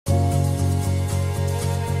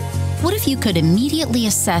What if you could immediately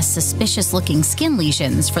assess suspicious-looking skin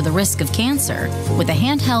lesions for the risk of cancer with a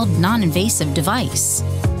handheld, non-invasive device?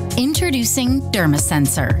 Introducing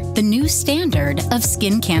DermaSensor, the new standard of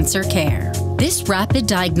skin cancer care. This rapid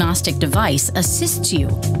diagnostic device assists you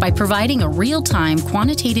by providing a real-time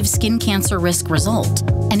quantitative skin cancer risk result,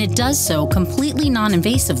 and it does so completely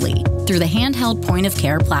non-invasively through the handheld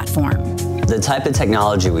point-of-care platform. The type of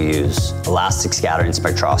technology we use, elastic scattering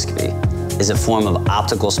spectroscopy, is a form of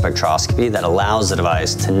optical spectroscopy that allows the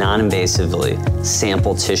device to non-invasively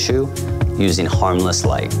sample tissue using harmless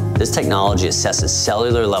light. This technology assesses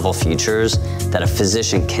cellular level features that a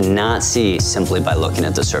physician cannot see simply by looking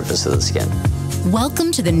at the surface of the skin.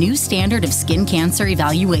 Welcome to the new standard of skin cancer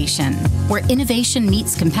evaluation, where innovation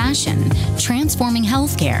meets compassion, transforming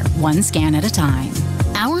healthcare one scan at a time.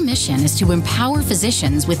 Our mission is to empower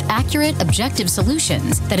physicians with accurate, objective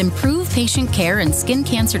solutions that improve patient care and skin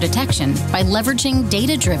cancer detection by leveraging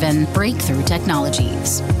data-driven breakthrough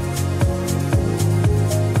technologies.